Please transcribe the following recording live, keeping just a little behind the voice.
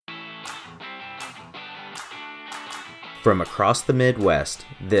From across the Midwest,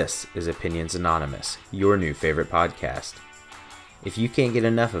 this is Opinions Anonymous, your new favorite podcast. If you can't get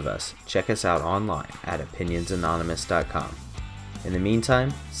enough of us, check us out online at opinionsanonymous.com. In the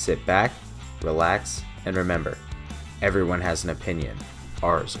meantime, sit back, relax, and remember, everyone has an opinion.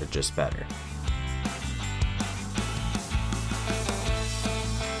 Ours are just better.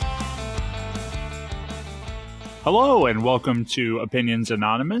 Hello and welcome to Opinions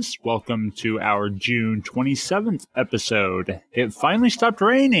Anonymous. Welcome to our June 27th episode. It finally stopped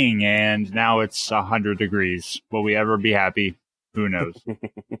raining and now it's 100 degrees. Will we ever be happy? Who knows?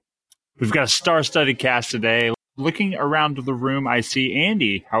 We've got a star-studded cast today. Looking around the room, I see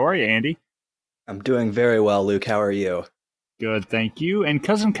Andy. How are you, Andy? I'm doing very well, Luke. How are you? Good, thank you. And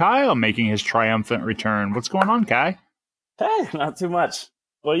Cousin Kyle making his triumphant return. What's going on, Kai? Hey, not too much.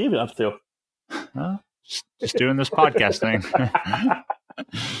 What have you been up to? Just doing this podcast thing.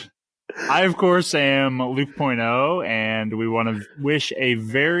 I, of course, am Luke Point O, and we want to wish a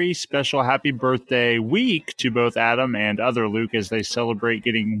very special happy birthday week to both Adam and other Luke as they celebrate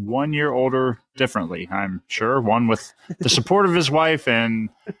getting 1 year older differently, I'm sure. One with the support of his wife and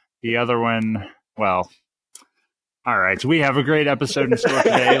the other one, well, all right. So we have a great episode in store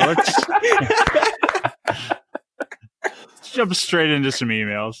today. Let's jump straight into some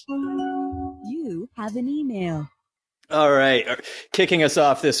emails. You have an email. All right. Kicking us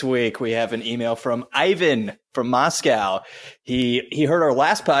off this week, we have an email from Ivan from Moscow. He heard our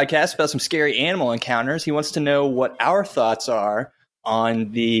last podcast about some scary animal encounters. He wants to know what our thoughts are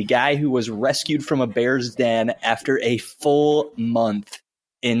on the guy who was rescued from a bear's den after a full month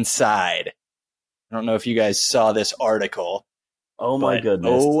inside. I don't know if you guys saw this article. Oh my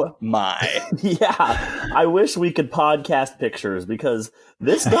goodness. Oh my. Yeah. I wish we could podcast pictures because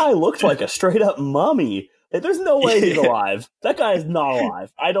this guy looked like a straight up mummy. There's no way he's alive. That guy is not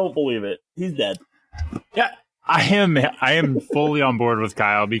alive. I don't believe it. He's dead. Yeah, I am fully on board with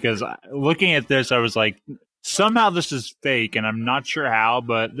Kyle because looking at this, I was like, somehow this is fake, and I'm not sure how,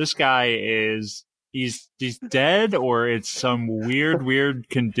 but this guy he's dead, or it's some weird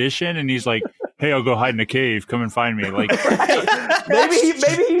condition, and he's like, hey, I'll go hide in a cave. Come and find me. Like, right. maybe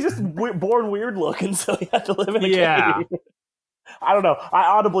he's just born weird looking, so he had to live in a cave. I don't know. I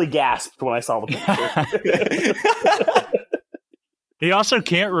audibly gasped when I saw the picture. He also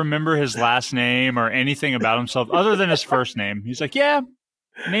can't remember his last name or anything about himself other than his first name. He's like, yeah,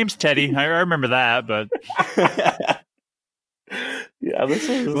 name's Teddy. I remember that, but... Yeah,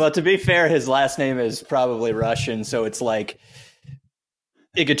 well, to be fair, his last name is probably Russian, so it's like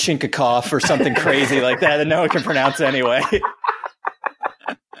Igochinkakov or something crazy like that no one can pronounce anyway.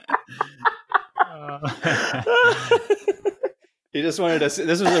 He just wanted to.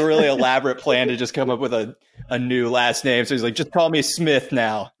 This was a really elaborate plan to just come up with a new last name. So he's like, just call me Smith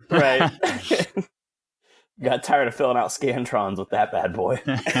now. Right. Got tired of filling out Scantrons with that bad boy.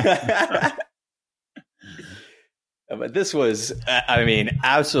 But this was, I mean,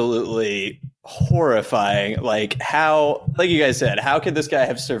 absolutely horrifying. Like you guys said, how could this guy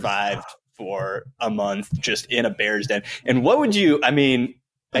have survived for a month just in a bear's den? And what would you, I mean,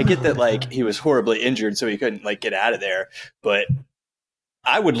 I get that like he was horribly injured, so he couldn't like get out of there, but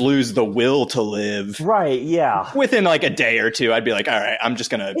I would lose the will to live. Right, yeah. Within like a day or two, I'd be like, all right, I'm just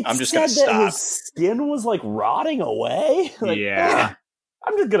gonna stop. His skin was like rotting away. Like, yeah.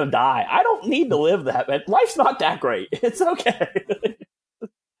 I'm just gonna die. I don't need to live that bad. Life's not that great. It's okay.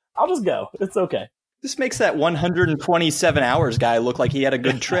 I'll just go. It's okay. This makes that 127 hours guy look like he had a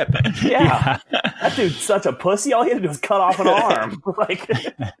good trip. Yeah. That dude's such a pussy. All he had to do was cut off an arm. Like,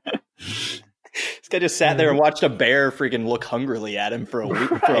 this guy just sat there and watched a bear freaking look hungrily at him for a week,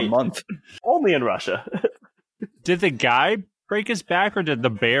 for a month. Only in Russia. Did the guy break his back, or did the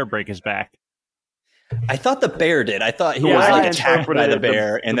bear break his back? I thought the bear did. I thought he was like attacked by the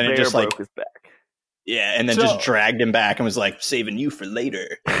bear, and then it just like broke his back. Yeah, and then just dragged him back and was like, saving you for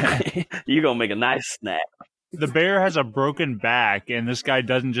later. You're going to make a nice snack. The bear has a broken back, and this guy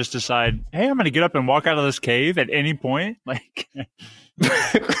doesn't just decide, hey, I'm going to get up and walk out of this cave at any point? Like,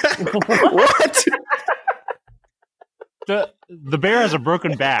 what? The bear has a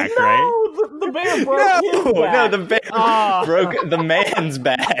broken back, right? No, the bear broke his back. No, the bear broke the man's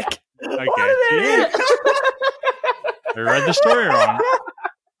back. Okay. I read the story wrong.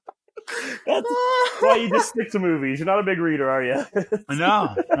 That's why you just stick to movies. You're not a big reader, are you?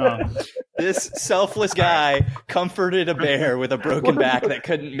 No. This selfless guy comforted a bear with a broken back that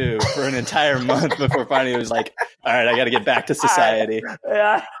couldn't move for an entire month before finally he was like, all right, I got to get back to society.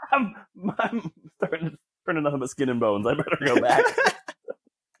 Yeah, I'm starting to turn into nothing but skin and bones. I better go back.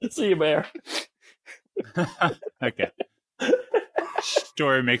 See you, bear. Okay.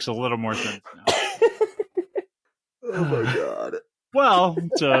 Story makes a little more sense now. Oh my god. Well,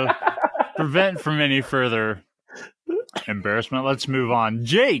 to prevent from any further embarrassment, let's move on.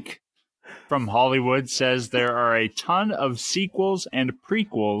 Jake from Hollywood says there are a ton of sequels and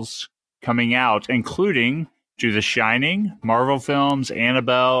prequels coming out, including to The Shining, Marvel films,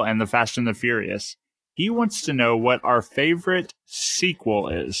 Annabelle, and The Fast and the Furious. He wants to know what our favorite sequel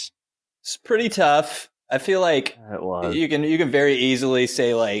is. It's pretty tough. I feel like It was. you can very easily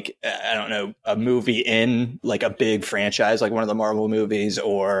say, like, I don't know, a movie in like a big franchise, like one of the Marvel movies,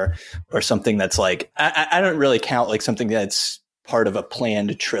 or something that's like, I don't really count like something that's part of a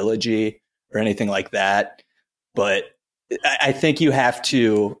planned trilogy or anything like that. But I think you have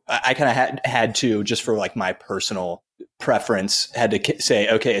to, I kind of had to, just for like my personal preference, had to say,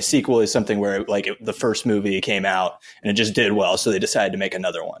 okay, a sequel is something where like the first movie came out and it just did well, so they decided to make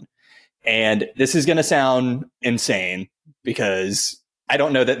another one. And this is going to sound insane because I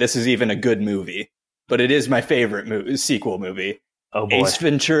don't know that this is even a good movie, but it is my favorite sequel movie. Oh boy. Ace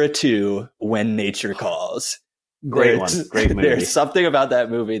Ventura 2, When Nature Calls. Great one. Great movie. There's something about that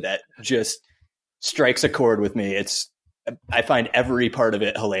movie that just strikes a chord with me. I find every part of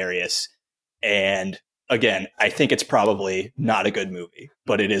it hilarious. And again, I think it's probably not a good movie,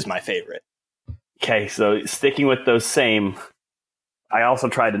 but it is my favorite. Okay, so sticking with those same, I also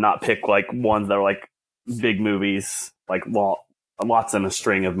tried to not pick like ones that are like big movies, like lots in a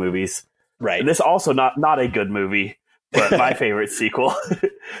string of movies. Right. And this also not a good movie, but my favorite sequel.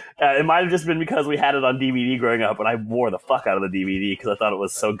 It might have just been because we had it on DVD growing up, and I wore the fuck out of the DVD because I thought it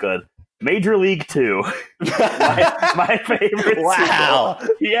was so good. Major League 2. my favorite Wow.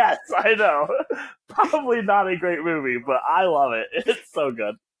 sequel. Yes, I know. Probably not a great movie, but I love it. It's so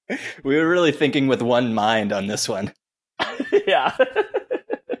good. We were really thinking with one mind on this one. Yeah.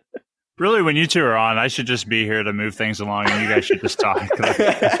 Really, when you two are on, I should just be here to move things along, and you guys should just talk.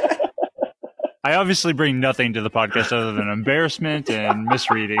 I obviously bring nothing to the podcast other than embarrassment and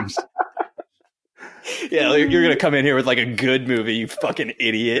misreadings. Yeah, you're going to come in here with like a good movie, you fucking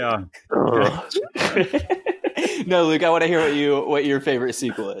idiot. Yeah. No, Luke, I want to hear what your favorite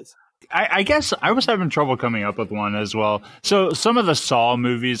sequel is. I guess I was having trouble coming up with one as well. So some of the Saw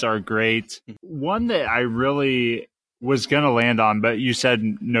movies are great. One that I really was going to land on, but you said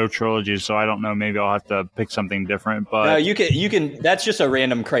no trilogy, so I don't know. Maybe I'll have to pick something different. But No, you can. That's just a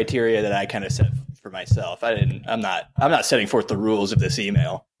random criteria that I kind of set for myself. I'm not setting forth the rules of this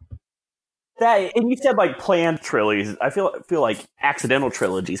email. That, and you said like planned trilogies. I feel like accidental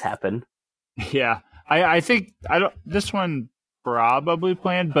trilogies happen. yeah, I think this one probably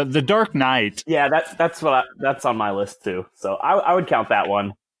planned, but The Dark Knight. Yeah, that's on my list too. So I would count that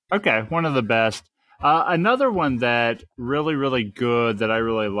one. Okay, one of the best. Another one that really, really good that I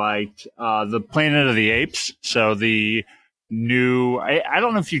really liked, the Planet of the Apes. So the new, I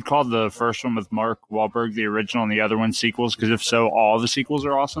don't know if you'd call the first one with Mark Wahlberg the original and the other one sequels, because if so, all the sequels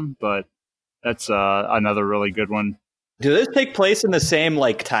are awesome, but that's another really good one. Do those take place in the same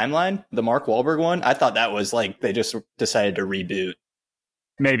like timeline? The Mark Wahlberg one? I thought that was like they just decided to reboot.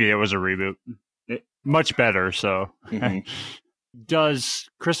 Maybe it was a reboot. Much better, so. Mm-hmm. Does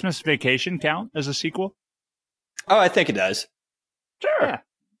Christmas Vacation count as a sequel? Oh, I think it does. Sure. Yeah.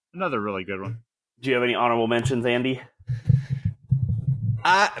 Another really good one. Do you have any honorable mentions, Andy?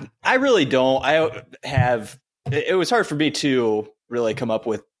 I really don't. It was hard for me to really come up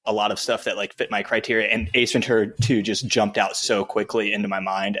with a lot of stuff that like fit my criteria, and Ace Ventura 2 just jumped out so quickly into my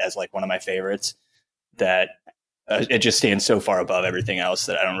mind as like one of my favorites that it just stands so far above everything else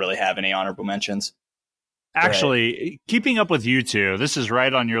that I don't really have any honorable mentions. Actually, keeping up with you two, this is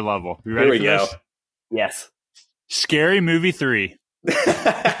right on your level. You ready Here we for go. this? Yes. Scary Movie 3.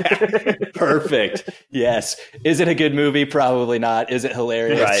 Perfect. Yes. Is it a good movie? Probably not. Is it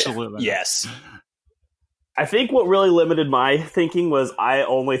hilarious? Right. Absolutely. Yes. I think what really limited my thinking was I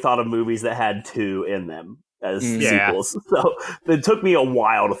only thought of movies that had 2 in them as Yeah. sequels. So it took me a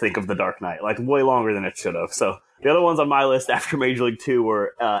while to think of The Dark Knight, like way longer than it should have. So the other ones on my list after Major League 2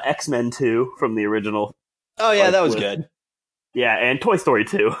 were X-Men 2 from the original. Oh yeah, that was good. Yeah, and Toy Story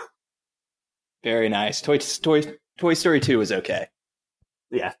 2. Very nice. Toy Story 2 was okay.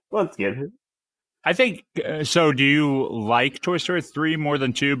 Yeah, well, that's good. I think, so do you like Toy Story 3 more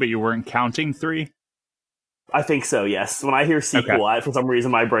than 2, but you weren't counting 3? I think so, yes. When I hear sequel, for some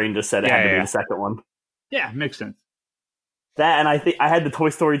reason my brain just said it had to be the second one. Yeah, makes sense. That, and I think I had the Toy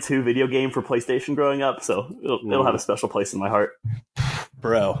Story 2 video game for PlayStation growing up, so it'll have a special place in my heart.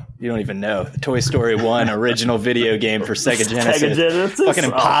 Bro, you don't even know. The Toy Story 1 original video game for Sega Genesis. Sega Genesis? Fucking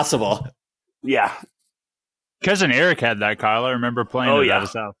impossible. Yeah. Cousin Eric had that, Kyle. I remember playing it at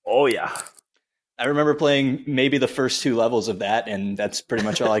his house. Oh, yeah. I remember playing maybe the first 2 levels of that, and that's pretty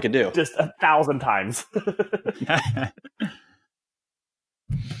much all I could do. Just 1,000 times.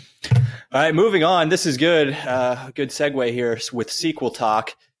 All right, moving on. This is good. Good segue here with sequel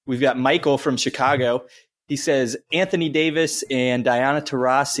talk. We've got Michael from Chicago. He says Anthony Davis and Diana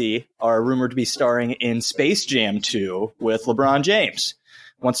Taurasi are rumored to be starring in Space Jam 2 with LeBron James.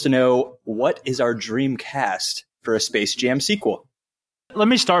 Wants to know, what is our dream cast for a Space Jam sequel? Let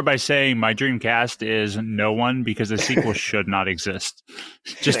me start by saying my dream cast is no one, because the sequel should not exist.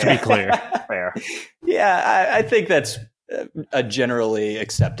 Just to be clear. Fair. Yeah, I think that's a generally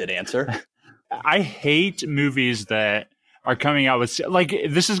accepted answer. I hate movies that are coming out with, like,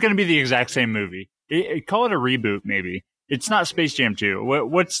 this is going to be the exact same movie. Call it a reboot, maybe. It's not Space Jam 2.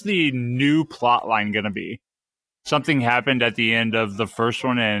 What's the new plot line going to be? Something happened at the end of the first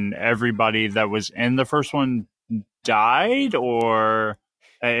one and everybody that was in the first one died, or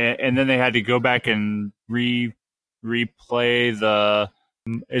and then they had to go back and replay the,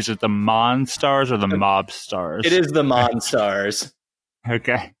 is it the Monstars or the Mob Stars? It is the Monstars.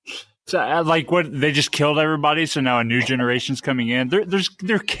 Okay. So, like, what, they just killed everybody, so now a new generation's coming in.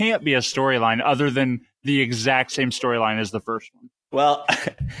 There can't be a storyline other than the exact same storyline as the first one. Well,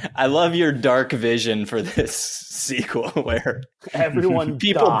 I love your dark vision for this sequel where Everyone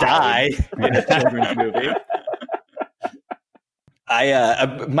people die in a children's movie.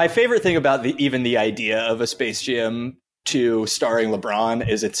 My favorite thing about even the idea of a Space Jam 2 starring LeBron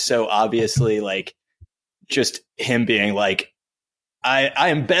is it's so obviously like just him being like, I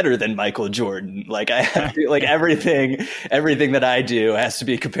am better than Michael Jordan. Like, I have to, like, everything that I do has to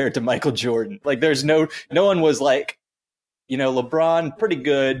be compared to Michael Jordan. Like, there's no one was like, you know, LeBron, pretty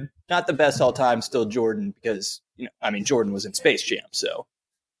good, not the best all time, still Jordan, because, you know, I mean, Jordan was in Space Jam, so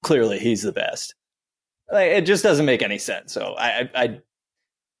clearly he's the best. Like, it just doesn't make any sense. So I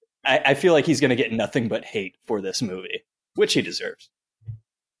feel like he's going to get nothing but hate for this movie, which he deserves.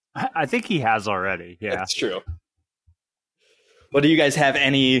 I think he has already. Yeah, that's true. Well, do you guys have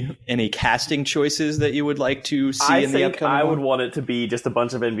any casting choices that you would like to see in the upcoming I one? would want it to be just a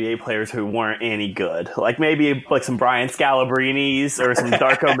bunch of NBA players who weren't any good. Like maybe like some Brian Scalabrinis or some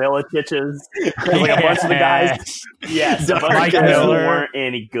Darko Miliciches. Like a bunch of the guys. Yes, a bunch of guys who weren't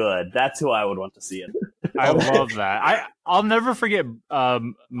any good. That's who I would want to see it. I love that. I'll never forget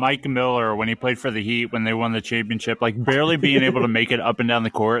Mike Miller when he played for the Heat when they won the championship, like barely being able to make it up and down the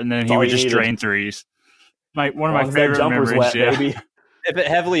court, and then he would just drain threes. One of my favorite memories. Wet, baby. If it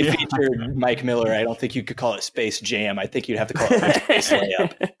heavily featured Mike Miller, I don't think you could call it Space Jam. I think you'd have to call it Space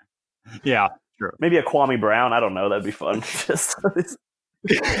Layup. Yeah, true. Maybe a Kwame Brown. I don't know. That'd be fun.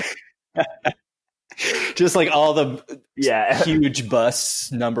 Just like all the huge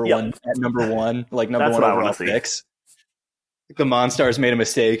busts, number one, like number That's one what overall picks. The Monstars made a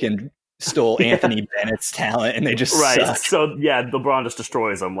mistake and stole Anthony Bennett's talent, and they just suck. So yeah, LeBron just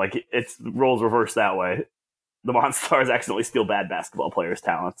destroys them. Like it's roles reversed that way. The Monstars accidentally steal bad basketball players'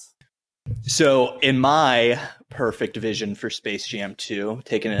 talents. So, in my perfect vision for Space Jam 2,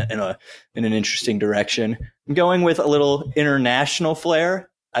 taking it in an interesting direction, I'm going with a little international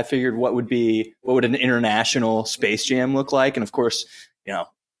flair. I figured what would an international Space Jam look like, and of course, you know,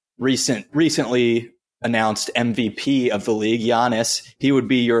 recently announced MVP of the league, Giannis. He would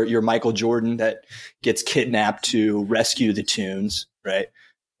be your Michael Jordan that gets kidnapped to rescue the Tunes, right?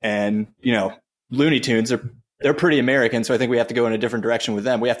 And you know, Looney Tunes they're pretty American, so I think we have to go in a different direction with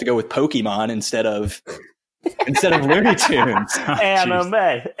them. We have to go with Pokemon instead of Looney Tunes.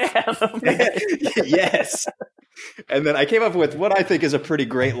 Anime. Yes. And then I came up with what I think is a pretty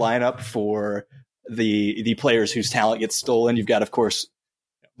great lineup for the players whose talent gets stolen. You've got, of course,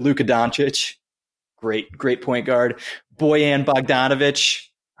 Luka Doncic, great point guard, Bojan Bogdanovic,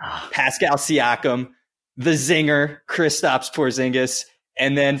 Pascal Siakam, the Zinger, Kristaps Porzingis.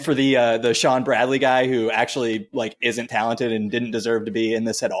 And then for the Sean Bradley guy who actually like isn't talented and didn't deserve to be in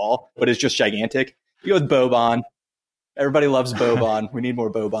this at all, but is just gigantic, you go with Boban. Everybody loves Boban. We need more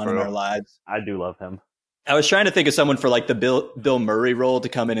Boban in our lives. I do love him. I was trying to think of someone for like the Bill Murray role to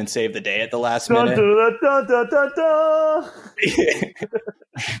come in and save the day at the last minute.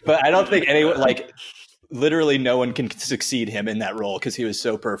 But I don't think anyone, like literally no one can succeed him in that role because he was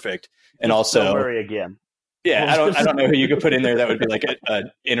so perfect. And also Bill Murray again. Yeah, I don't know who you could put in there that would be like an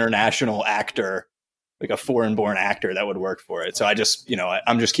international actor, like a foreign-born actor that would work for it. So I'm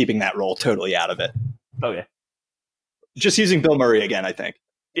just keeping that role totally out of it. Okay. Just using Bill Murray again, I think.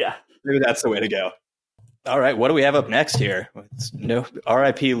 Yeah. Maybe that's the way to go. All right, what do we have up next here? It's no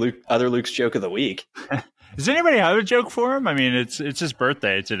R.I.P. Other Luke's joke of the week. Does anybody have a joke for him? I mean, it's his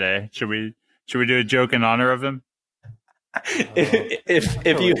birthday today. Should we do a joke in honor of him?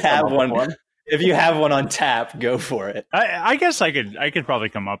 If you have one. if you have one on tap, go for it. I guess I could probably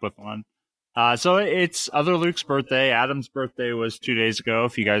come up with one. So it's other Luke's birthday. Adam's birthday was 2 days ago.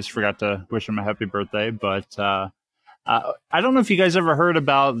 If you guys forgot to wish him a happy birthday, but I don't know if you guys ever heard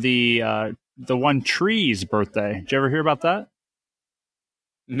about the one Tree's birthday. Did you ever hear about that?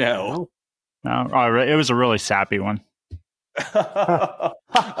 No. No. Oh, it was a really sappy one. All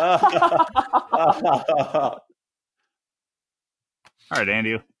right,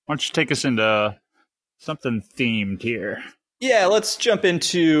 Andy, why don't you take us into something themed here? Yeah, let's jump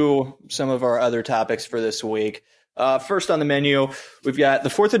into some of our other topics for this week. First on the menu, we've got the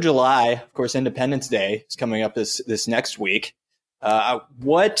 4th of July. Of course, Independence Day is coming up this next week.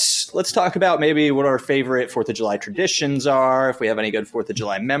 Let's talk about maybe what our favorite 4th of July traditions are, if we have any good 4th of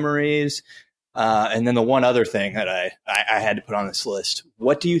July memories. And then the one other thing that I had to put on this list.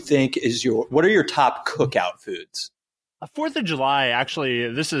 What do you think what are your top cookout foods? 4th of July,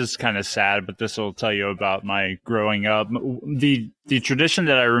 actually, this is kind of sad, but this will tell you about my growing up. The tradition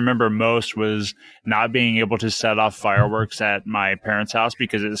that I remember most was not being able to set off fireworks at my parents' house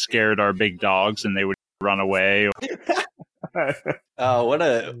because it scared our big dogs and they would run away. Oh,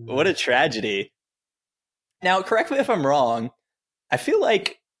 what a tragedy. Now, correct me if I'm wrong. I feel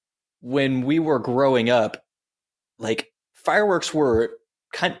like when we were growing up, like fireworks were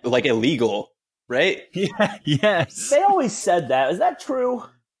kind of like illegal. Right? Yeah, yes. They always said that. Is that true?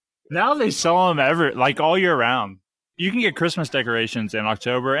 Now they sell them all year round. You can get Christmas decorations in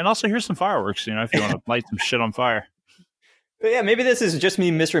October, and also here's some fireworks, if you want to light some shit on fire. But yeah, maybe this is just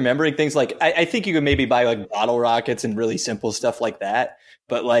me misremembering things. Like, I think you could maybe buy like bottle rockets and really simple stuff like that.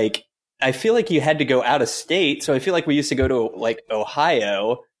 But like, I feel like you had to go out of state. So I feel like we used to go to like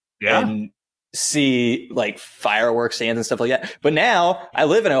Ohio and see like fireworks stands and stuff like that. But now I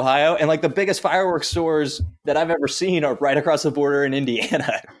live in Ohio, and like the biggest fireworks stores that I've ever seen are right across the border in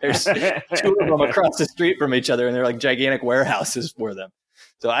Indiana. There's 2 of them across the street from each other, and they're like gigantic warehouses for them.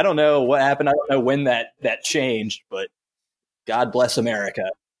 So I don't know what happened. I don't know when that changed, but God bless America.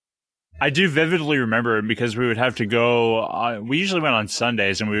 I do vividly remember it because we would have to go. We usually went on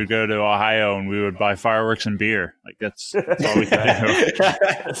Sundays, and we would go to Ohio, and we would buy fireworks and beer. Like that's all we could do.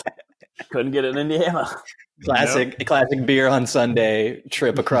 Couldn't get it in Indiana. Classic beer on Sunday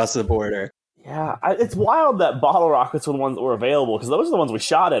trip across the border. Yeah, it's wild that bottle rockets were the ones that were available because those are the ones we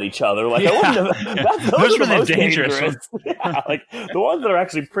shot at each other. Like, those were the most dangerous. Yeah, like the ones that are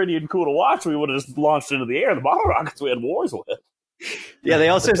actually pretty and cool to watch, we would have just launched into the air. The bottle rockets we had wars with. Yeah,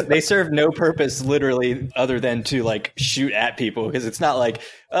 they serve no purpose literally other than to like shoot at people, because it's not like,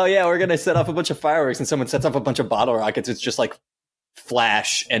 oh yeah, we're gonna set off a bunch of fireworks and someone sets off a bunch of bottle rockets. It's just like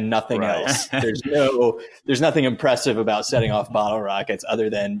flash and nothing else. There's nothing impressive about setting off bottle rockets other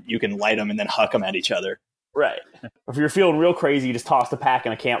than you can light them and then huck them at each other. Right. If you're feeling real crazy, you just tossed a pack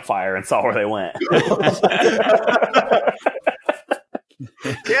in a campfire and saw where they went.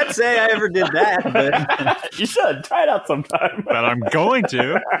 Can't say I ever did that, but you should try it out sometime. But I'm going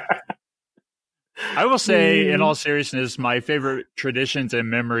to. I will say, in all seriousness, my favorite traditions and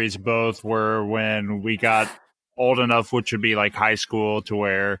memories both were when we got old enough, which would be like high school, to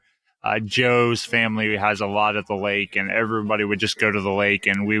where Joe's family has a lot at the lake, and everybody would just go to the lake,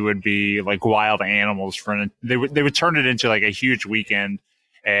 and we would be like wild animals. They would turn it into like a huge weekend.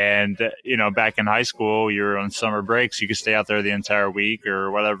 And back in high school, you're on summer breaks, you could stay out there the entire week or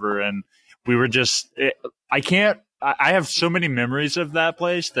whatever, and we were just. I have so many memories of that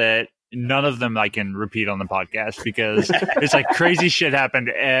place that none of them I can repeat on the podcast because it's like crazy shit happened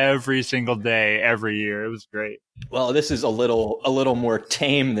every single day, every year. It was great. Well, this is a little more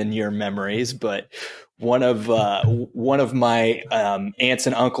tame than your memories, but one of my aunts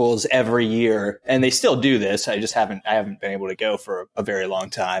and uncles every year, and they still do this. I haven't been able to go for a very long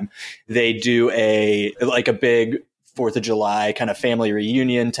time. They do a big 4th of July kind of family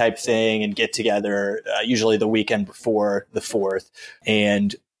reunion type thing and get together, usually the weekend before the 4th.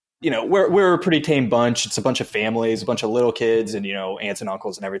 And we're a pretty tame bunch. It's a bunch of families, a bunch of little kids, and aunts and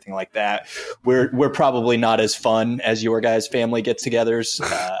uncles and everything like that. We're probably not as fun as your guys' family get-togethers.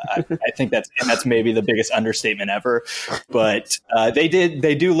 I think that's maybe the biggest understatement ever. But they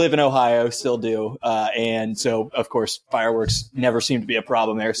do live in Ohio, still do, and so of course fireworks never seemed to be a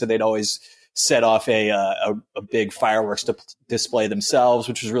problem there. So they'd always set off a big fireworks display themselves,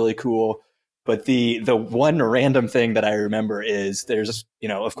 which was really cool. But the one random thing that I remember is there's,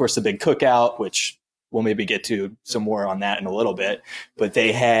 of course, the big cookout, which we'll maybe get to some more on that in a little bit. But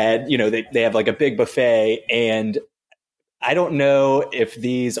they had, they have like a big buffet, and I don't know if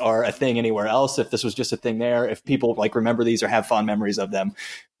these are a thing anywhere else, if this was just a thing there, if people like remember these or have fond memories of them.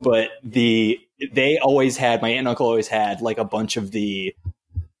 But my aunt and uncle always had like a bunch of the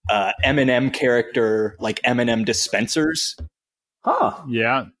M&M character, like M&M dispensers. Huh.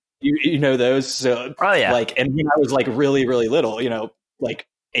 Yeah. You know those? So, Oh, yeah. like, and when I was like really, really little, like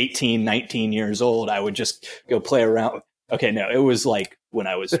 18, 19 years old, I would just go play around. Okay, no, it was like when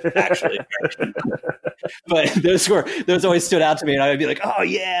I was actually, but those always stood out to me, and I would be like, oh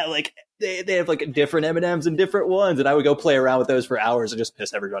yeah, like they have like different M&Ms and different ones, and I would go play around with those for hours and just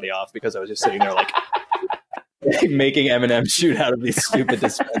piss everybody off because I was just sitting there like making M&Ms shoot out of these stupid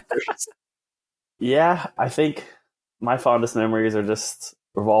dispensers. Yeah, I think my fondest memories are just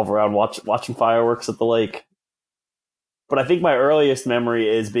revolve around watching fireworks at the lake. But I think my earliest memory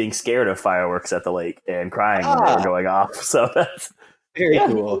is being scared of fireworks at the lake and crying when they were going off. So that's very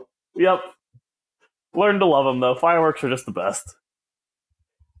cool. Yep. Learned to love them, though. Fireworks are just the best.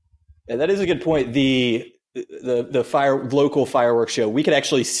 Yeah, that is a good point. The local fireworks show, we could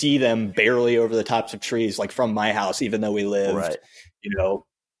actually see them barely over the tops of trees, like from my house, even though we lived,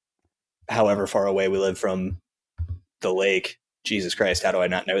 however far away we live from the lake. Jesus Christ, how do I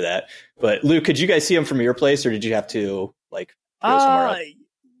not know that? But Luke, could you guys see them from your place, or did you have to like go somewhere else?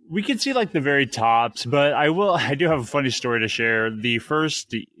 We could see like the very tops, but I do have a funny story to share. The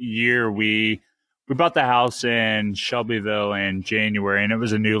first year we bought the house in Shelbyville in January, and it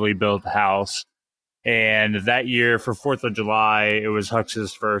was a newly built house. And that year for 4th of July, it was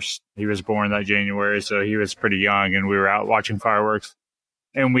Hux's first. He was born that January, so he was pretty young, and we were out watching fireworks.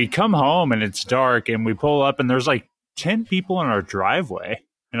 And we come home and it's dark, and we pull up and there's like 10 people in our driveway.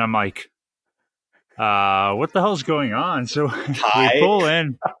 And I'm like, what the hell's going on? So we pull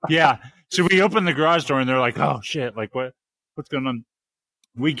in. Yeah. So we open the garage door and they're like, oh shit, like what's going on?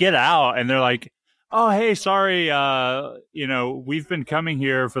 We get out and they're like, oh, hey, sorry. We've been coming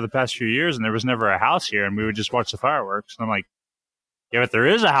here for the past few years and there was never a house here and we would just watch the fireworks. And I'm like, yeah, but there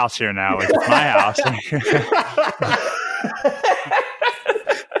is a house here now. Like, it's my house.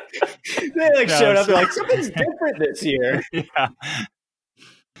 They showed up. They're like, something's different this year. Yeah.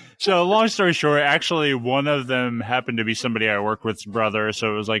 So long story short, actually, one of them happened to be somebody I work with's brother.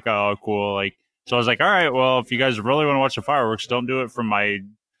 So it was like, oh, cool. Like, so I was like, all right, well, if you guys really want to watch the fireworks, don't do it from my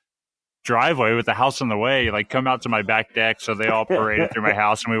driveway with the house in the way. Like, come out to my back deck. So they all paraded through my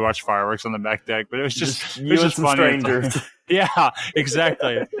house and we watched fireworks on the back deck. But it was just funny. Strangers. Yeah,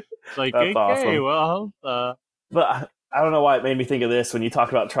 exactly. It's like, that's okay, awesome. well, but I don't know why it made me think of this when you talk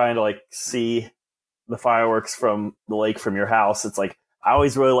about trying to like see the fireworks from the lake from your house. It's like, I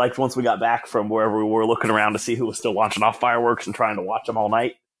always really liked once we got back from wherever we were looking around to see who was still launching off fireworks and trying to watch them all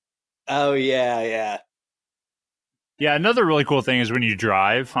night. Oh, yeah. Yeah, another really cool thing is when you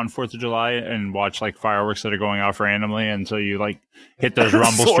drive on 4th of July and watch like fireworks that are going off randomly until you like hit those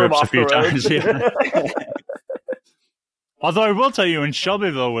rumble strips a few times. Yeah. Although I will tell you, in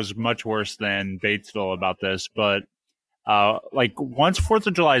Shelbyville was much worse than Batesville about this, but like once 4th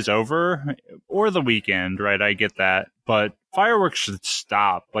of July is over or the weekend, right? I get that, but fireworks should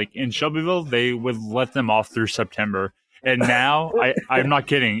stop. Like in Shelbyville, they would let them off through September. And now, I'm not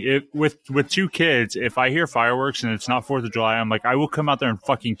kidding. With 2 kids, if I hear fireworks and it's not 4th of July, I'm like, I will come out there and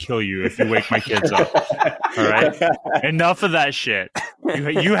fucking kill you if you wake my kids up. All right? Enough of that shit.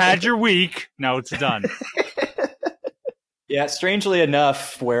 You had your week. Now it's done. Yeah, strangely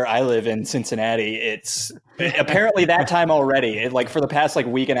enough, where I live in Cincinnati, it's apparently that time already. Like for the past like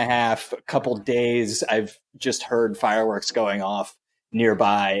week and a half, a couple days, I've just heard fireworks going off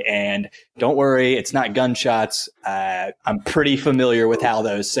nearby. And don't worry, it's not gunshots. I'm pretty familiar with how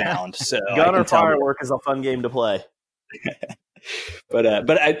those sound. So gun or firework is a fun game to play. But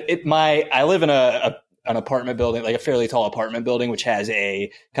I live in an apartment building, like a fairly tall apartment building, which has a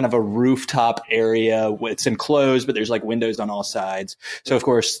kind of a rooftop area. It's enclosed, but there's like windows on all sides. So of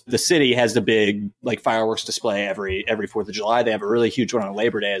course the city has the big like fireworks display every 4th of July. They have a really huge one on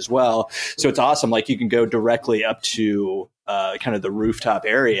Labor Day as well. So it's awesome. Like you can go directly up to kind of the rooftop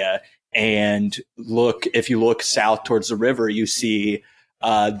area and if you look south towards the river, you see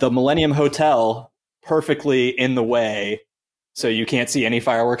the Millennium Hotel perfectly in the way. So you can't see any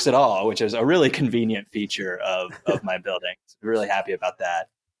fireworks at all, which is a really convenient feature of my building. So I'm really happy about that.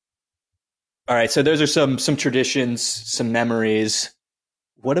 All right, so those are some traditions, some memories.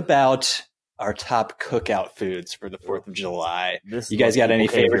 What about our top cookout foods for the 4th of July? You guys got any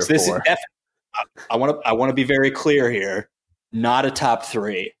favorites? I want to be very clear here. Not a top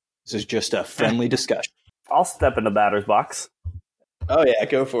 3. This is just a friendly discussion. I'll step in the batter's box. Oh yeah,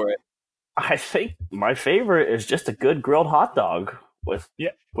 go for it. I think my favorite is just a good grilled hot dog with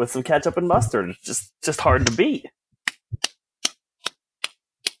some ketchup and mustard. It's just hard to beat.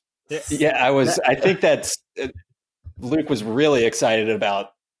 Yeah, I think that's Luke was really excited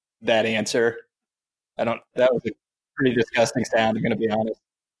about that answer. That was a pretty disgusting sound, I'm going to be honest.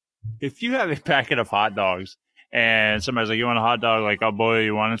 if you have a packet of hot dogs and somebody's like, you want a hot dog? Like, I'll boil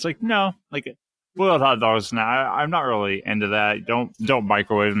you one. It's like, no, like boiled hot dogs. Now I'm not really into that. Don't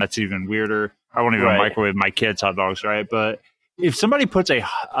microwave them. That's even weirder. I won't even microwave my kids' hot dogs, right? But if somebody puts a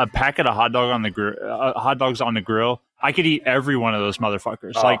packet of hot dogs on the grill, I could eat every one of those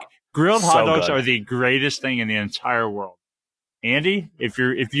motherfuckers. Like grilled hot dogs are the greatest thing in the entire world. Andy, if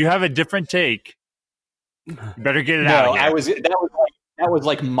you have a different take, you better get it out. No, that was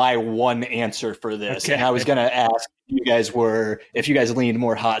like my one answer for this. Okay. And I was going to ask if you guys leaned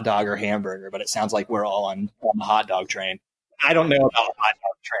more hot dog or hamburger, but it sounds like we're all on the hot dog train. I don't know about the hot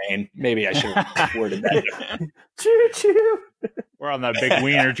dog train. Maybe I should have worded that different. Choo choo. We're on that big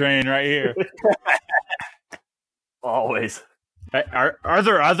wiener train right here. Always. Are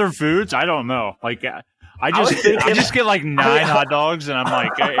there other foods? I don't know. Like I just get like 9 hot dogs, and I'm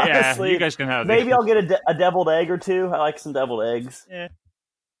like, yeah, honestly, you guys can have. Maybe I'll get a deviled egg or two. I like some deviled eggs. Yeah.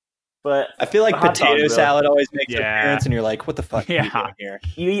 But I feel like potato salad always makes an appearance, and you're like, what the fuck are you doing here?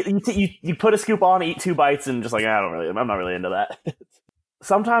 You put a scoop on, eat 2 bites, and just like, I'm not really into that.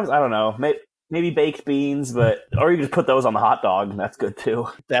 Sometimes, I don't know, maybe baked beans, or you can just put those on the hot dog, and that's good too.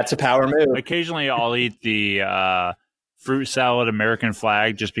 That's a power move. Occasionally, I'll eat the fruit salad American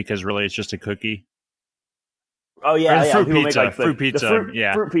flag just because really it's just a cookie. Oh yeah, fruit pizza. Fruit pizza.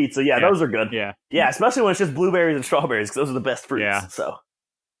 Yeah, those are good. Yeah, especially when it's just blueberries and strawberries, because those are the best fruits. Yeah. So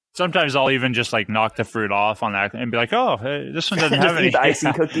sometimes I'll even just like knock the fruit off on that and be like, "Oh, hey, this one doesn't have any." The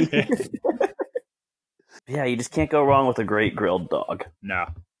icing cookie. Yeah, you just can't go wrong with a great grilled dog. No.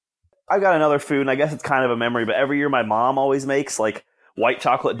 I've got another food, and I guess it's kind of a memory, but every year my mom always makes like white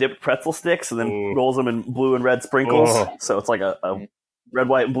chocolate dipped pretzel sticks, and then rolls them in blue and red sprinkles. So it's like a red,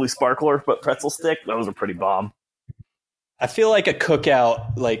 white, and blue sparkler, but pretzel stick. Those are pretty bomb. I feel like a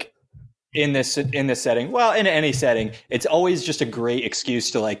cookout, like in this setting, well, in any setting, it's always just a great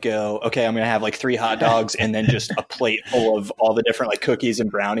excuse to like go, okay, I'm going to have like 3 hot dogs and then just a plate full of all the different like cookies and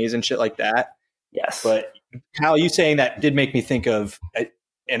brownies and shit like that. Yes. But Kyle, you saying that did make me think of,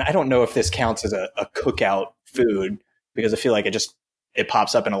 and I don't know if this counts as a cookout food because I feel like it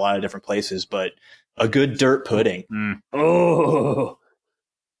pops up in a lot of different places, but a good dirt pudding. Oh,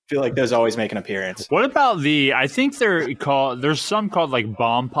 I feel like those always make an appearance. What about I think there's some called like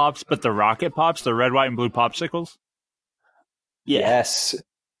bomb pops, but the rocket pops, the red, white, and blue popsicles? Yes.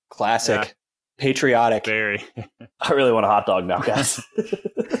 Classic. Yeah. Patriotic. Very. I really want a hot dog now, guys.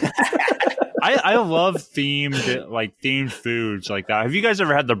 I love themed foods like that. Have you guys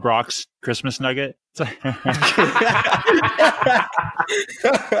ever had the Brock's Christmas nugget?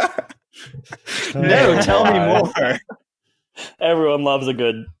 No, tell me more. Everyone loves a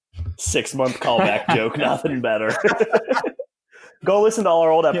good 6-month callback joke. Nothing better. Go listen to all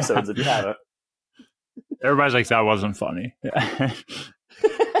our old episodes if you haven't. Everybody's like, that wasn't funny.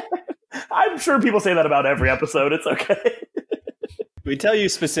 I'm sure people say that about every episode. It's okay. We tell you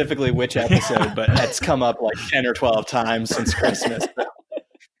specifically which episode, but that's come up like 10 or 12 times since Christmas.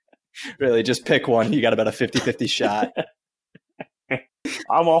 Really, just pick one. You got about a 50-50 shot.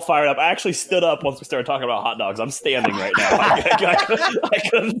 I'm all fired up. I actually stood up once we started talking about hot dogs. I'm standing right now. I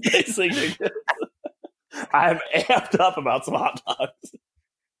couldn't say singing. I'm amped up about some hot dogs.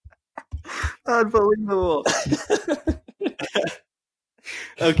 Unbelievable.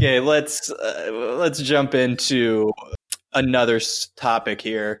 Okay, let's jump into another topic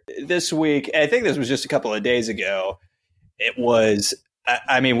here. This week, I think this was just a couple of days ago, it was,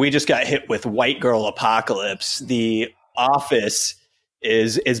 we just got hit with white girl apocalypse. The Office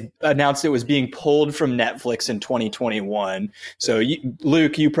is announced it was being pulled from Netflix in 2021. So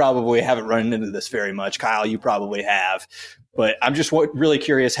Luke, you probably haven't run into this very much. Kyle, you probably have. But I'm just really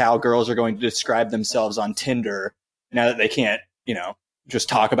curious how girls are going to describe themselves on Tinder now that they can't, just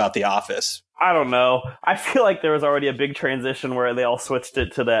talk about The Office. I don't know. I feel like there was already a big transition where they all switched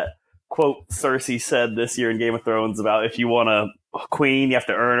it to that quote Cersei said this year in Game of Thrones about if you want a queen, you have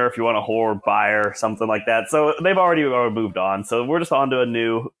to earn her. If you want a whore, buy her, something like that. So they've already moved on. So we're just on to a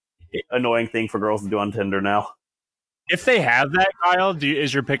new annoying thing for girls to do on Tinder now. If they have that, Kyle,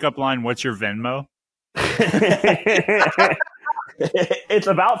 is your pickup line, what's your Venmo? It's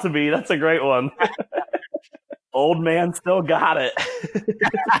about to be. That's a great one. Old man still got it.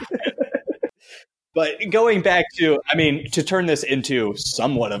 But going back to, to turn this into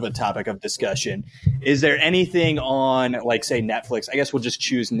somewhat of a topic of discussion, is there anything on, like, say, Netflix? I guess we'll just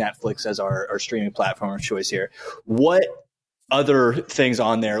choose Netflix as our streaming platform of choice here. What other things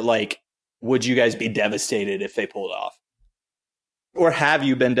on there, like, would you guys be devastated if they pulled off? Or have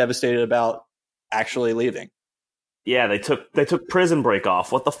you been devastated about actually leaving? Yeah, they took Prison Break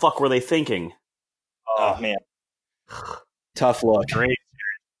off. What the fuck were they thinking? Oh man. Tough look. Great.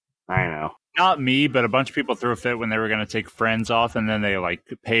 I know. Not me, but a bunch of people threw a fit when they were going to take Friends off, and then they like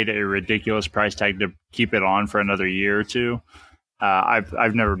paid a ridiculous price tag to keep it on for another year or two.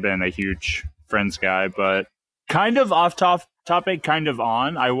 I've never been a huge Friends guy, but kind of off topic, kind of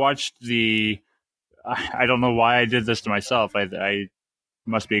on. I watched I don't know why I did this to myself. I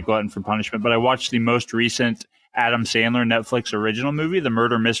must be a glutton for punishment, but I watched the most recent Adam Sandler Netflix original movie, The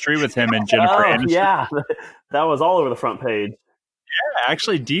Murder Mystery, with him and Jennifer Aniston. Yeah, that was all over the front page. Yeah,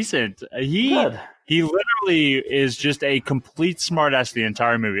 actually decent. Good. He literally is just a complete smartass the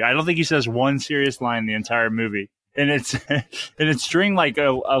entire movie. I don't think he says one serious line the entire movie. And it's during like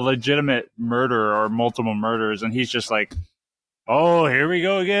a legitimate murder or multiple murders, and he's just like, "Oh, here we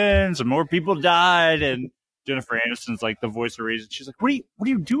go again. Some more people died." And Jennifer Aniston's like the voice of reason. She's like, "What are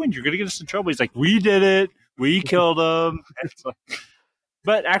you doing? You're gonna get us in trouble." He's like, "We did it. We killed him."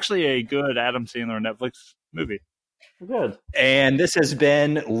 But actually, a good Adam Sandler Netflix movie. Good. And this has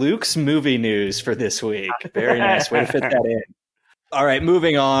been Luke's movie news for this week. Very nice. Way to fit that in. All right,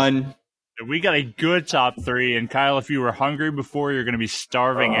 moving on. We got a good top three, and Kyle, if you were hungry before, you're going to be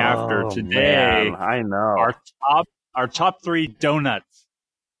starving after today. Man, I know. Our top three donuts.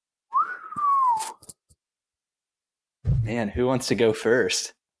 Man, who wants to go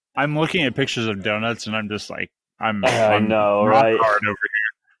first? I'm looking at pictures of donuts, and I'm just like, I know, rock right? hard over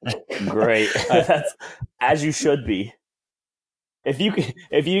here. Great. That's as you should be. If you can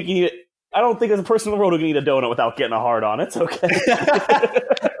eat, I don't think there's a person in the world who can eat a donut without getting a hard on. It's okay.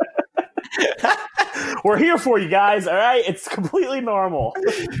 We're here for you guys, all right? It's completely normal.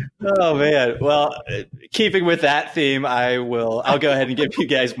 Oh man. Well, keeping with that theme, I'll go ahead and give you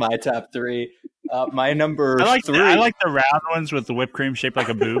guys my top three. My number three. I like the round ones with the whipped cream shaped like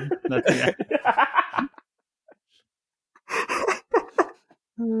a boob. That's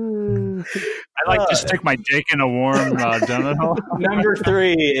I like to stick my dick in a warm donut hole. Number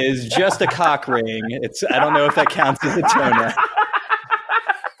three is just a cock ring. I don't know if that counts as a donut.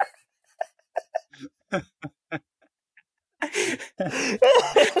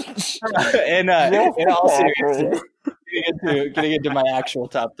 In all seriousness, getting into my actual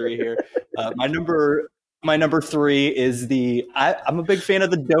top three here. My number three is I'm a big fan of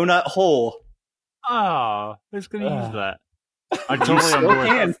the donut hole. Oh, who's going to use that? I totally on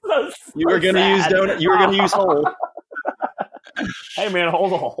board. You were going to use donut. You were going to use hole. Hey man,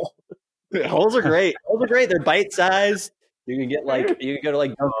 hold on. Holes are great. Holes are great. They're bite sized. You can go to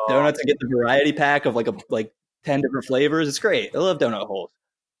like donuts and get the variety pack of like 10 different flavors. It's great. I love donut holes.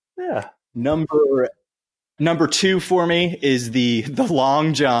 Yeah. Number two for me is the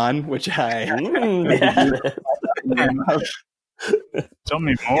Long John, which I Tell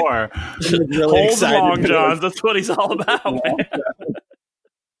me more. Really Hold Long Johns. That's what he's all about, man.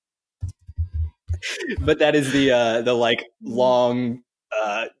 But that is the like long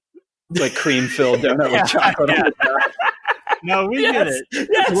like cream filled donut with chocolate on the top. No, we get it.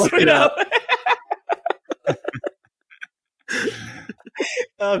 Yes, Look we it know. up.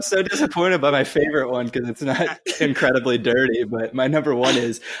 I'm so disappointed by my favorite one because it's not incredibly dirty. But my number one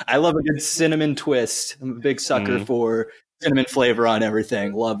is I love a good cinnamon twist. I'm a big sucker for cinnamon flavor on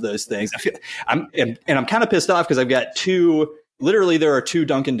everything. Love those things. I'm kind of pissed off because I've got two. Literally, there are two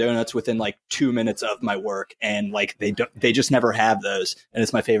Dunkin' Donuts within like 2 minutes of my work, and like they just never have those. And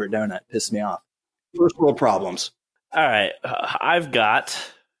it's my favorite donut. Pisses me off. First world problems. All right. I've got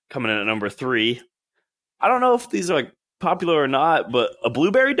coming in at number three. I don't know if these are like popular or not, but a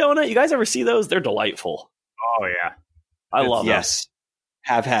blueberry donut. You guys ever see those? They're delightful. Oh yeah, I love them. Yes,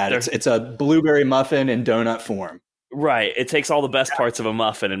 have had. It's a blueberry muffin in donut form. Right. It takes all the best parts of a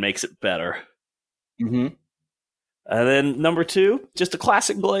muffin and makes it better. Mm-hmm. And then number two, just a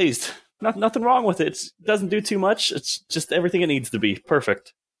classic glazed. Nothing wrong with it. It doesn't do too much. It's just everything it needs to be.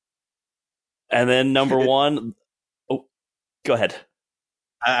 Perfect. And then number one, oh, go ahead.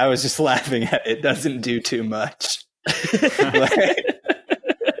 I was just laughing at it. Doesn't do too much.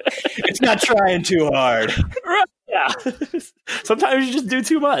 It's not trying too hard. Right. Yeah. Sometimes you just do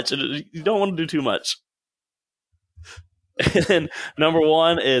too much, and you don't want to do too much. And then number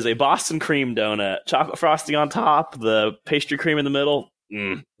one is a Boston cream donut, chocolate frosting on top, the pastry cream in the middle.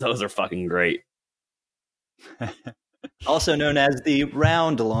 Those are fucking great. Also known as the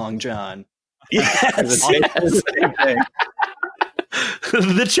round Long John. Yes,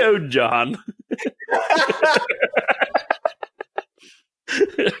 the Chode John.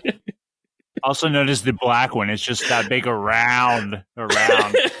 Also known as the black one. It's just that big around.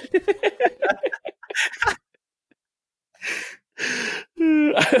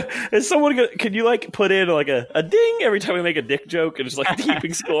 Is someone could you like put in like a ding every time we make a dick joke and just like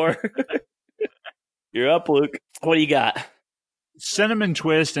keeping score? You're up, Luke. What do you got? Cinnamon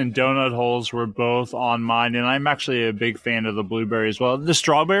Twist and Donut Holes were both on mine, and I'm actually a big fan of the blueberry as well. The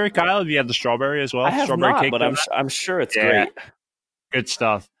strawberry, Kyle, have you had the strawberry as well? I have strawberry not, cake but I'm sure it's Yeah. great. Good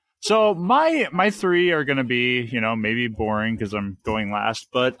stuff. So my three are going to be, maybe boring because I'm going last,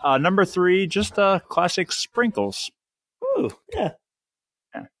 but number three, just classic sprinkles. Ooh, yeah.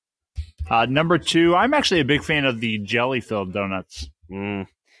 Number two, I'm actually a big fan of the jelly-filled donuts.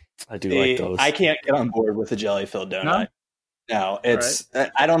 I do like those. I can't get on board with a jelly-filled donut. No, it's Right.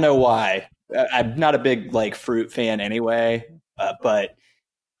 I don't know why. I'm not a big fruit fan anyway, but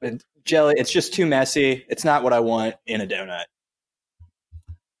jelly, it's just too messy. It's not what I want in a donut.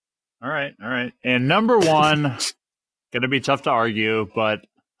 All right. And number one, going to be tough to argue, but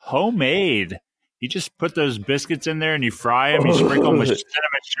homemade. You just put those biscuits in there and you fry them. You sprinkle them with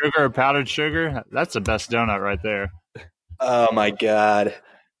cinnamon sugar or powdered sugar. That's the best donut right there. Oh my god.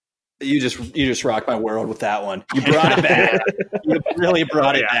 You just rocked my world with that one. You brought it back. You really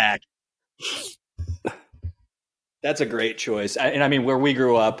brought it back. That's a great choice. And I mean, where we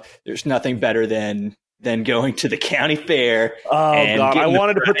grew up, there's nothing better than going to the county fair. Oh and god, I getting the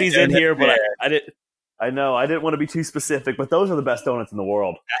wanted to put these in donut here, but there. I didn't. I know I didn't want to be too specific, but those are the best donuts in the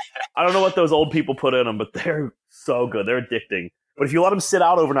world. I don't know what those old people put in them, but they're so good. They're addicting. But if you let them sit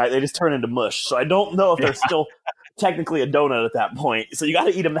out overnight, they just turn into mush. So I don't know if they're still technically a donut at that point. So you got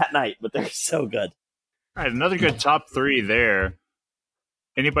to eat them that night, but they're so good. All right, another good top three there.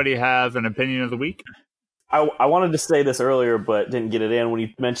 Anybody have an opinion of the week? I wanted to say this earlier, but didn't get it in when you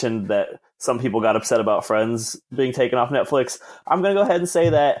mentioned that some people got upset about Friends being taken off Netflix. I'm going to go ahead and say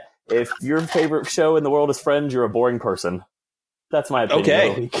that if your favorite show in the world is Friends, you're a boring person. That's my opinion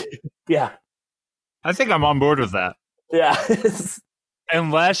of the week. Yeah. I think I'm on board with that. Yeah.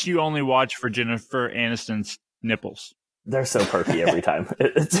 Unless you only watch for Jennifer Aniston's nipples. They're so perky every time.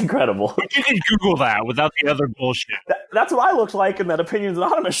 It's incredible. But you can Google that without the other bullshit. That's what I looked like in that Opinions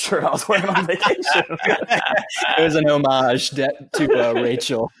Anonymous shirt I was wearing on vacation. It was an homage to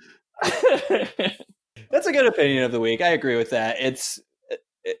Rachel. That's a good opinion of the week. I agree with that.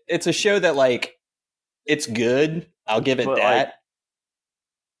 It's a show that it's good. I'll give it But, that.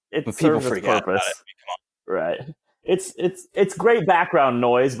 It But people serves its freak out about purpose. it. Right. It's great background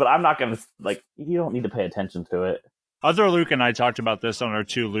noise, but I'm not going to, you don't need to pay attention to it. Other Luke and I talked about this on our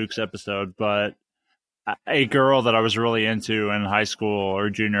Two Lukes episode, but a girl that I was really into in high school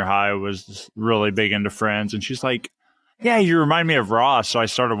or junior high was really big into Friends, and she's like, yeah, you remind me of Ross. So I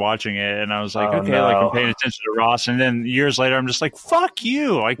started watching it, and I was like, Oh, okay, no. I'm paying attention to Ross. And then years later, I'm just like, fuck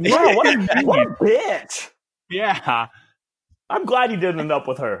you. Like, Wow, what do you what mean? a bitch. Yeah. I'm glad you didn't end up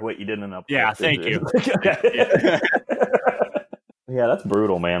with her. Wait, you didn't end up with Yeah, her. thank you. Yeah, that's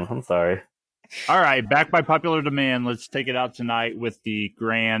brutal, man. I'm sorry. All right, back by popular demand, let's take it out tonight with the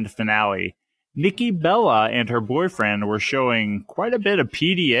grand finale. Nikki Bella and her boyfriend were showing quite a bit of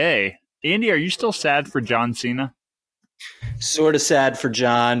PDA. Andy, are you still sad for John Cena? Sort of sad for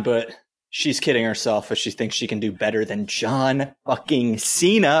John, but she's kidding herself if she thinks she can do better than John fucking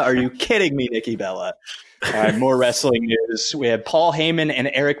Cena. Are you kidding me, Nikki Bella? All right, more wrestling news. We had Paul Heyman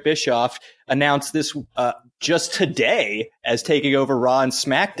and Eric Bischoff announced this just today as taking over Raw and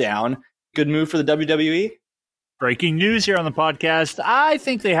SmackDown. Good move for the WWE. Breaking news here on the podcast. I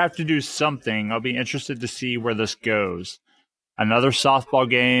think they have to do something. I'll be interested to see where this goes. Another softball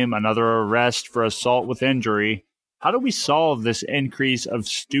game, another arrest for assault with injury. How do we solve this increase of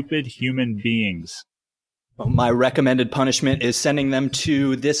stupid human beings? Well, my recommended punishment is sending them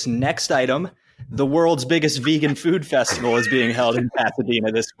to this next item. The world's biggest vegan food festival is being held in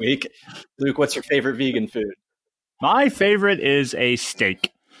Pasadena this week. Luke, what's your favorite vegan food? My favorite is a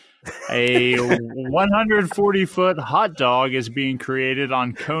steak. A 140-foot hot dog is being created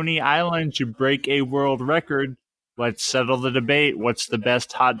on Coney Island to break a world record. Let's settle the debate. What's the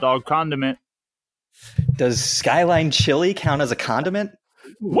best hot dog condiment? Does Skyline chili count as a condiment?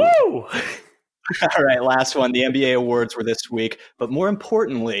 Woo! All right, last one. The NBA awards were this week, but more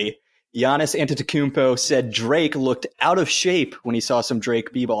importantly, Giannis Antetokounmpo said Drake looked out of shape when he saw some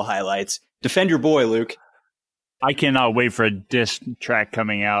Drake b-ball highlights. Defend your boy, Luke. I cannot wait for a diss track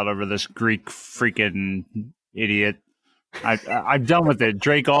coming out over this Greek freaking idiot. I'm done with it.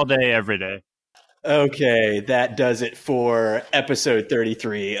 Drake all day, every day. Okay, that does it for episode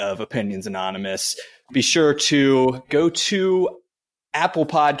 33 of Opinions Anonymous. Be sure to go to Apple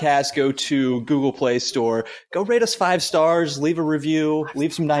Podcasts, go to Google Play Store, go rate us 5 stars, leave a review,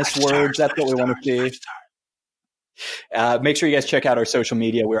 leave some nice words. That's what we want to see. Make sure you guys check out our social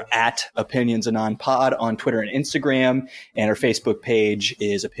media. We're at Opinions Anon Pod on Twitter and Instagram, and our Facebook page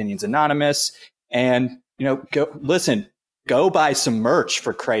is Opinions Anonymous. And go listen. go buy some merch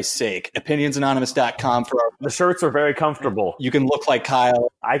for Christ's sake. Opinionsanonymous.com for The shirts are very comfortable. you can look like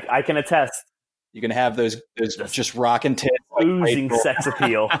Kyle. I can attest. You can have those just rocking tits, like Oozing Rachel. sex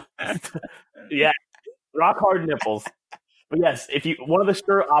appeal. Yeah, rock hard nipples. But yes, if you one of the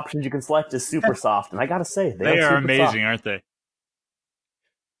shirt options you can select is super soft, and I gotta say They are super amazing, soft. aren't they?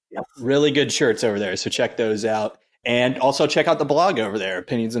 Really good shirts over there. So check those out. And also check out the blog over there,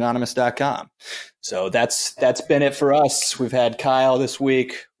 opinionsanonymous.com. So that's been it for us. We've had Kyle this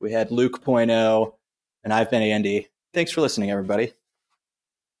week. We had Luke.0, and I've been Andy. Thanks for listening, everybody.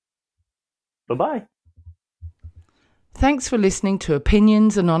 Bye-bye. Thanks for listening to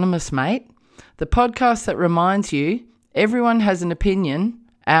Opinions Anonymous, mate. The podcast that reminds you everyone has an opinion,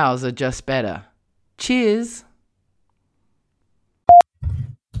 ours are just better. Cheers.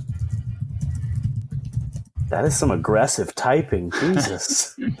 That is some aggressive typing.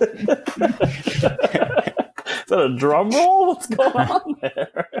 Jesus. Is that a drum roll? What's going on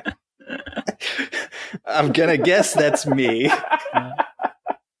there? I'm going to guess that's me.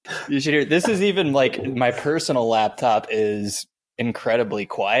 You should hear. This is even like my personal laptop is incredibly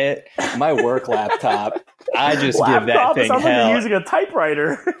quiet. My work laptop, I just give that thing sounds hell. like you're using a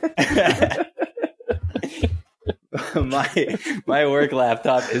typewriter. my work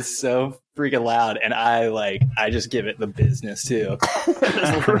laptop is so freaking loud, and I just give it the business too.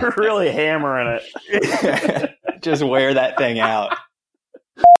 Just really hammering it. Just wear that thing out.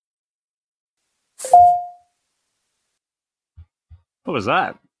 What was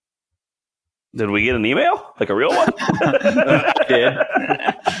that? Did we get an email? Like a real one? I did.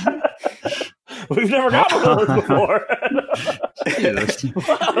 We've never gotten one of those before. Yeah,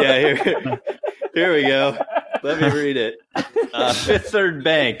 here we go. Let me read it. Fifth Third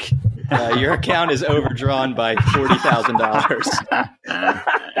Bank. Your account is overdrawn by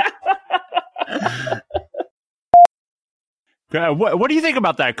 $40,000. What do you think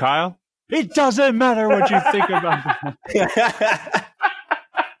about that, Kyle? It doesn't matter what you think about that.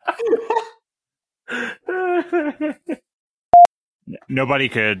 Nobody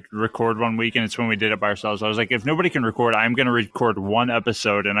could record one week, and it's when we did it by ourselves. I was like, if nobody can record, I'm going to record one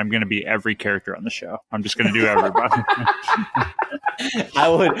episode, and I'm going to be every character on the show. I'm just going to do everybody.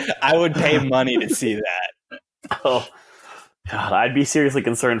 I would pay money to see that. Oh, God, I'd be seriously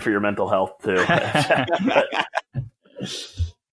concerned for your mental health, too.